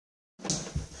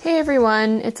Hey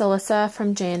everyone, it's Alyssa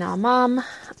from J&L Mom,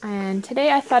 and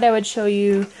today I thought I would show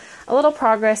you a little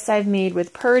progress I've made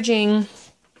with purging.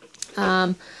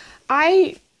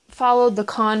 I followed the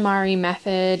KonMari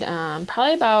method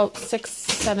probably about 6,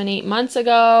 7, 8 months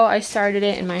ago. I started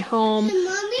it in my home,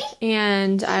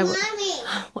 and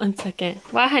one second.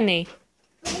 What, honey?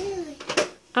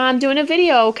 I'm doing a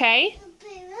video, okay?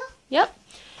 Yep.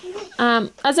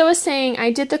 As I was saying,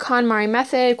 I did the KonMari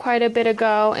method quite a bit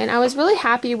ago, and I was really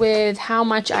happy with how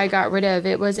much I got rid of.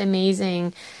 It was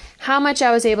amazing how much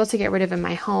I was able to get rid of in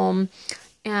my home.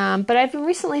 But I've been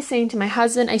recently saying to my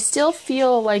husband, I still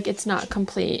feel like it's not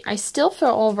complete. I still feel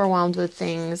overwhelmed with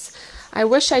things. I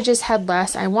wish I just had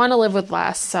less. I want to live with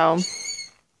less. So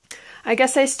I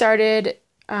guess I started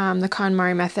the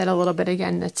KonMari method a little bit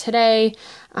again today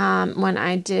when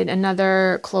I did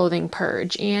another clothing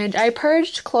purge. And I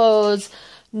purged clothes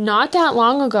not that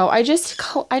long ago. I just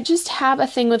have a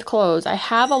thing with clothes. I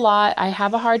have a lot. I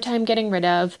have a hard time getting rid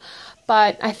of,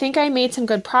 but I think I made some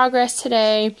good progress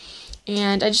today.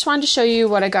 And I just wanted to show you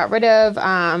what I got rid of.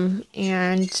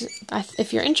 And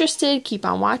if you're interested, keep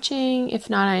on watching. If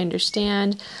not, I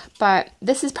understand. But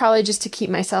this is probably just to keep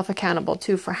myself accountable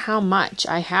too for how much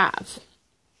I have.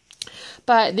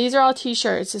 But these are all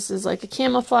t-shirts. This is like a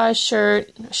camouflage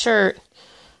shirt,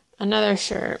 another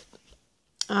shirt.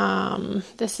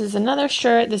 This is another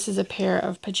shirt. This is a pair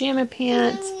of pajama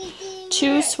pants,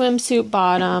 2 swimsuit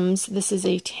bottoms. This is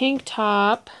a tank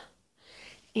top.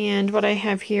 And what I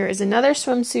have here is another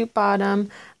swimsuit bottom,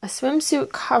 a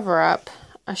swimsuit cover-up,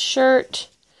 a shirt,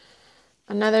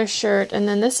 another shirt, and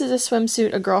then this is a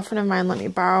swimsuit a girlfriend of mine let me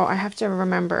borrow. I have to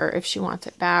remember if she wants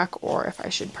it back or if I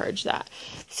should purge that.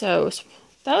 So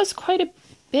that was quite a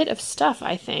bit of stuff,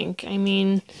 I think. I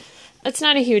mean, it's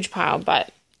not a huge pile,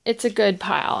 but it's a good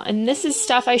pile. And this is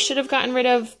stuff I should have gotten rid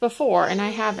of before, and I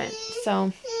haven't.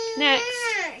 So, next.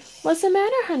 What's the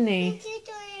matter, honey?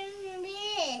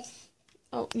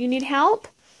 Oh, you need help?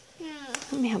 No.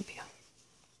 Let me help you.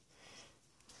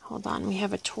 Hold on, we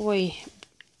have a toy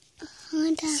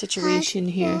situation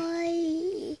here.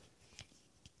 There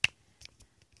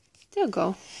you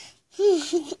go.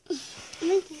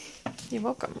 You're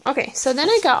welcome. Okay, so then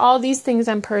I got all these things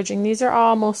I'm purging. These are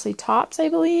all mostly tops, I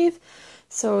believe.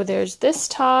 So there's this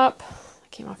top.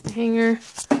 Came off the hanger.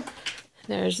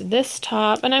 There's this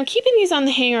top. And I'm keeping these on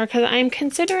the hanger because I'm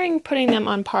considering putting them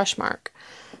on Poshmark.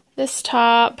 This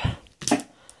top,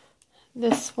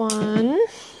 this one,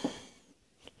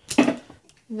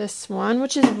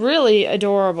 which is really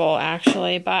adorable,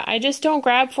 actually, but I just don't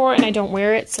grab for it and I don't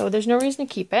wear it, so there's no reason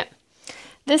to keep it.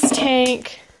 This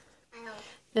tank,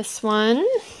 this one,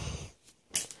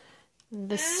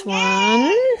 this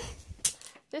one.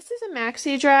 This is a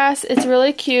maxi dress. It's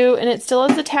really cute, and it still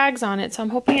has the tags on it, so I'm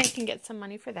hoping I can get some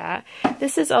money for that.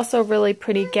 This is also a really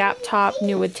pretty Gap top,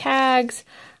 new with tags.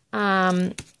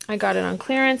 I got it on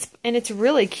clearance, and it's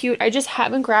really cute. I just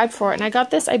haven't grabbed for it, and I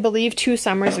got this, I believe, 2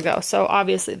 summers ago, so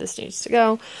obviously this needs to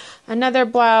go. Another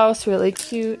blouse, really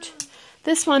cute.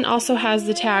 This one also has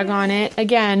the tag on it.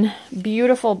 Again,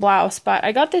 beautiful blouse, but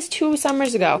I got this 2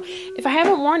 summers ago. If I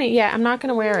haven't worn it yet, I'm not going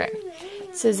to wear it.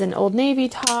 This is an Old Navy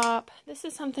top. This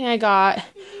is something I got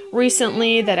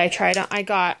recently that I tried on. I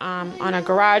got on a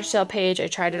garage sale page. I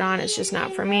tried it on. It's just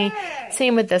not for me.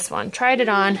 Same with this one. Tried it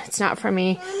on. It's not for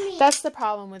me. That's the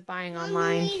problem with buying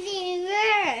online.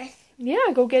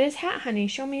 Yeah, go get his hat, honey.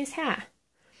 Show me his hat.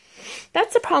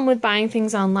 That's the problem with buying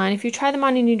things online. If you try them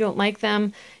on and you don't like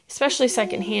them, especially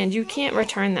secondhand, you can't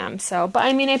return them. So, but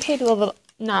I mean, I paid a little,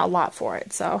 not a lot for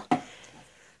it, so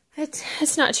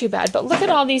it's not too bad. But look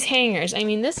at all these hangers. I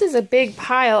mean, this is a big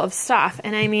pile of stuff.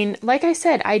 And I mean, like I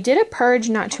said, I did a purge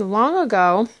not too long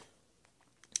ago.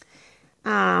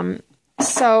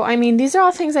 So, I mean, these are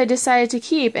all things I decided to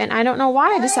keep. And I don't know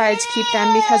why I decided to keep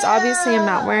them, because obviously I'm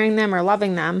not wearing them or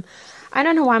loving them. I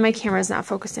don't know why my camera's not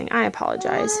focusing. I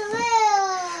apologize.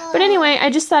 But anyway,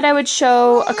 I just thought I would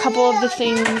show a couple of the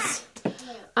things.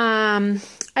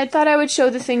 I thought I would show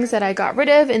the things that I got rid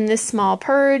of in this small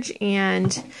purge,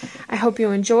 and I hope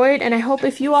you enjoyed. And I hope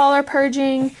if you all are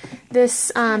purging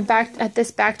this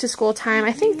back to school time,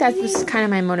 I think that was kind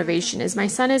of my motivation. Is my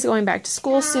son is going back to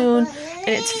school soon, and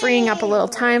it's freeing up a little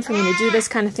time for me to do this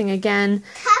kind of thing again.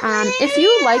 If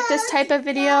you like this type of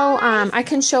video, I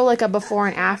can show like a before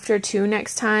and after too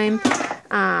next time.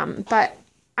 But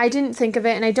I didn't think of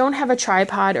it, and I don't have a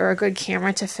tripod or a good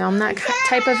camera to film that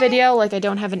type of video. Like, I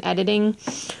don't have an editing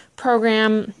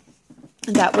program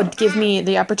that would give me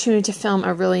the opportunity to film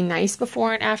a really nice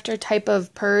before and after type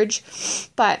of purge.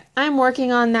 But I'm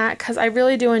working on that because I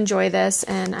really do enjoy this,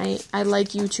 and I like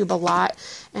YouTube a lot,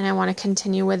 and I want to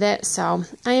continue with it. So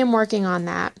I am working on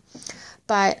that.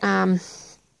 But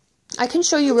I can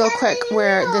show you real quick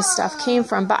where this stuff came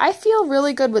from. But I feel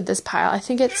really good with this pile. I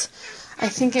think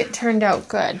it turned out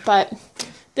good. But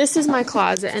this is my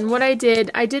closet, and what I did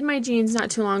my jeans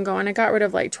not too long ago, and I got rid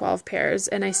of like 12 pairs,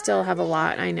 and I still have a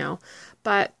lot, I know.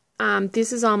 But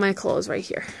this is all my clothes right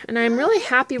here, and I'm really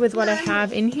happy with what I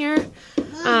have in here.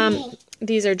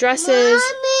 These are dresses,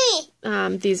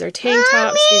 these are tank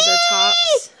tops, these are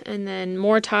tops, and then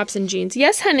more tops and jeans.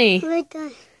 Yes, honey?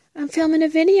 I'm filming a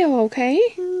video, okay?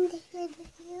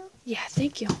 Yeah,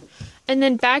 thank you. And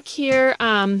then back here,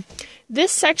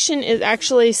 this section is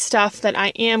actually stuff that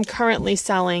I am currently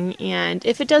selling, and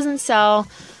if it doesn't sell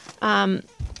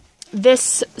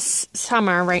this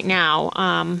summer right now,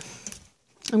 I'm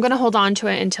going to hold on to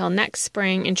it until next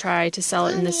spring and try to sell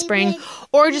it in the spring,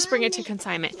 or just bring it to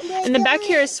consignment. And then back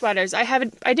here is sweaters.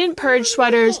 I didn't purge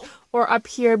sweaters or up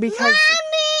here because...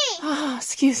 Oh,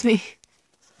 excuse me.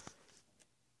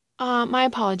 My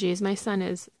apologies. My son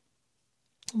is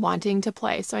wanting to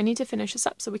play, so I need to finish this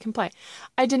up so we can play.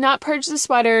 I did not purge the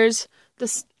sweaters, the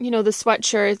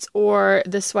sweatshirts, or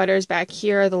the sweaters back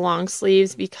here, the long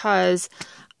sleeves, because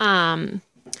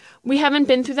we haven't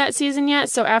been through that season yet.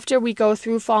 So after we go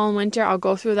through fall and winter, I'll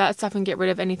go through that stuff and get rid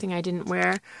of anything I didn't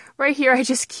wear. Right here, I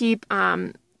just keep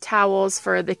towels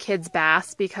for the kids'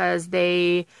 baths because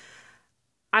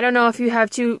I don't know if you have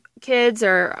 2 kids,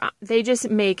 or they just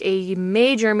make a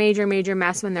major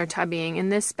mess when they're tubbying. And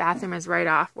this bathroom is right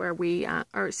off where we,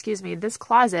 this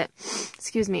closet,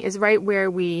 is right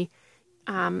where we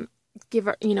give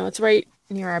our, it's right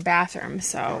near our bathroom.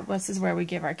 So this is where we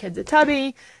give our kids a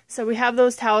tubby. So we have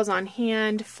those towels on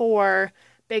hand for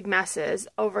big messes.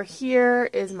 Over here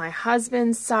is my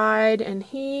husband's side, and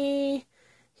he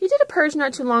did a purge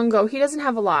not too long ago. He doesn't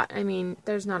have a lot. I mean,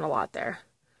 there's not a lot there.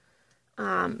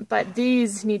 But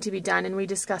these need to be done, and we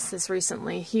discussed this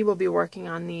recently. He will be working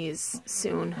on these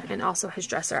soon, and also his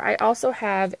dresser. I also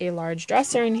have a large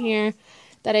dresser in here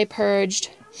that I purged.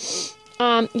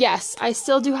 Yes, I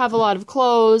still do have a lot of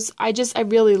clothes. I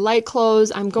really like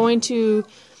clothes. I'm going to,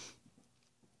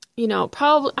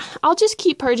 probably, I'll just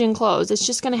keep purging clothes. It's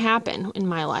just going to happen in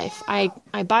my life. I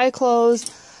buy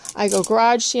clothes. I go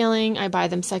garage sailing. I buy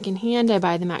them secondhand. I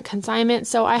buy them at consignment.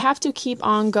 So I have to keep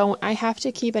on going. I have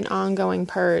to keep an ongoing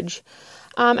purge.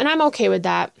 And I'm okay with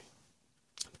that.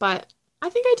 But I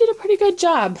think I did a pretty good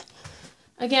job.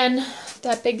 Again,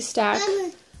 that big stack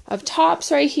of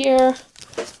tops right here.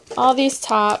 All these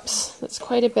tops. That's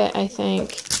quite a bit, I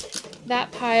think.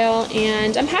 That pile.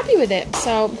 And I'm happy with it.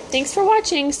 So thanks for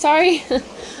watching. Sorry.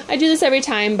 I do this every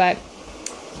time, but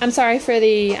I'm sorry for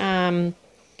the...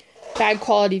 bad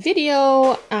quality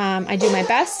video. I do my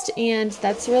best, and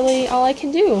that's really all I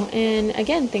can do. And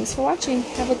again, thanks for watching.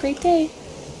 Have a great day.